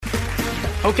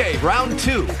Okay, round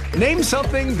two. Name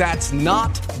something that's not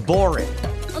boring.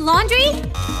 A laundry?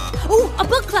 Ooh, a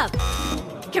book club.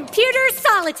 Computer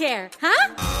solitaire,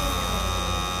 huh?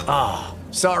 Ah,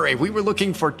 sorry, we were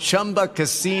looking for Chumba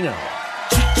Casino.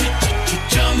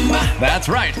 That's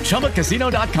right,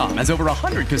 ChumbaCasino.com has over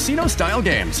 100 casino-style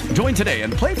games. Join today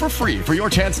and play for free for your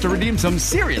chance to redeem some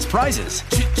serious prizes.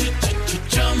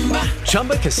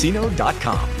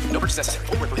 ChumbaCasino.com. No purchase necessary.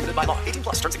 Void where prohibited by law. 18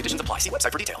 plus. Terms and conditions apply. See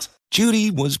website for details.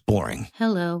 Judy was boring.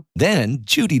 Hello. Then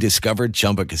Judy discovered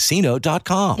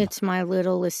ChumbaCasino.com. It's my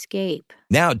little escape.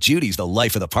 Now Judy's the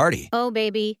life of the party. Oh,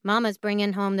 baby, mama's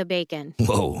bringing home the bacon.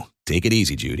 Whoa, take it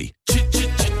easy, Judy.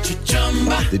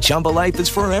 The Chumba life is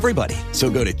for everybody. So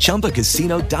go to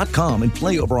ChumbaCasino.com and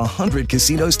play over 100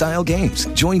 casino-style games.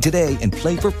 Join today and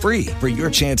play for free for your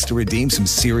chance to redeem some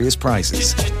serious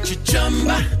prizes.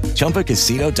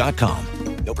 ChumbaCasino.com.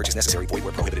 No purchase necessary. Void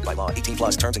where prohibited by law. 18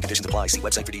 plus. Terms and conditions apply. See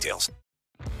website for details.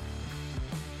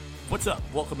 What's up?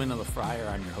 Welcome into The Fryer.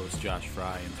 I'm your host, Josh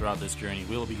Frey, and throughout this journey,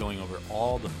 we'll be going over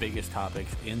all the biggest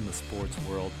topics in the sports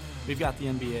world. We've got the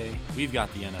NBA, we've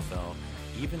got the NFL,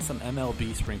 even some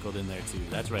MLB sprinkled in there too.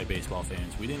 That's right, baseball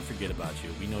fans. We didn't forget about you.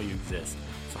 We know you exist.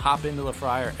 So hop into The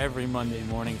Fryer every Monday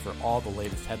morning for all the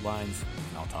latest headlines,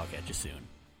 and I'll talk at you soon.